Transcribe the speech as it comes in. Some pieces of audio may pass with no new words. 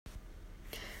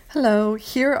Hello,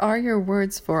 here are your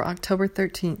words for October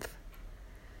 13th.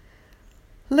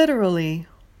 Literally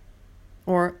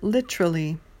or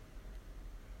literally.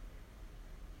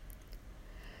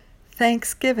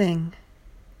 Thanksgiving,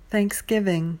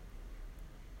 Thanksgiving.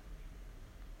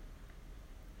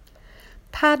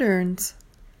 Patterns,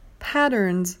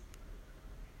 patterns.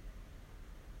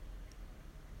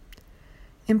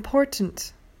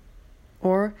 Important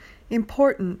or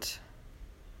important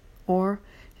or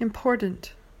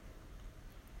important.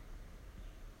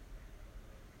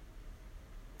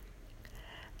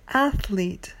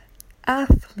 Athlete,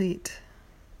 athlete.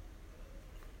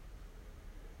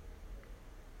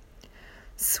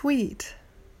 Sweet,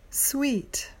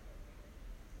 sweet.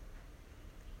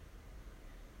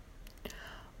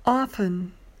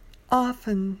 Often,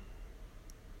 often.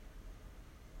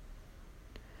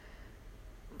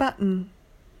 Button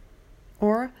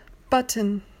or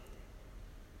button.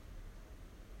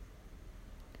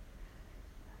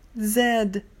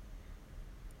 Z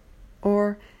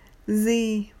or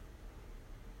Z.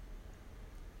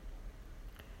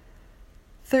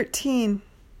 13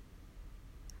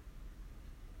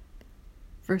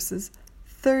 versus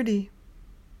 30.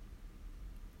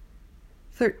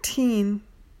 13,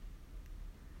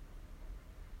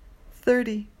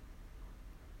 30.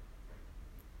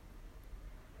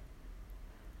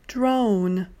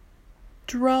 Drone,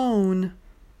 drone.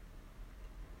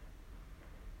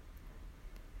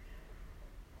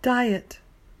 Diet,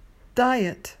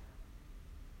 diet.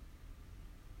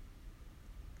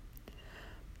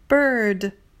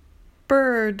 Bird,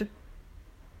 bird.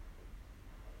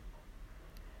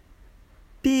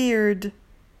 Beard,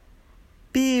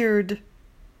 beard.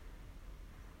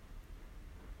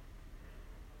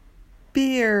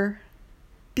 Beer,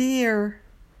 beer.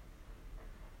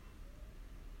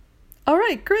 All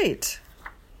right, great.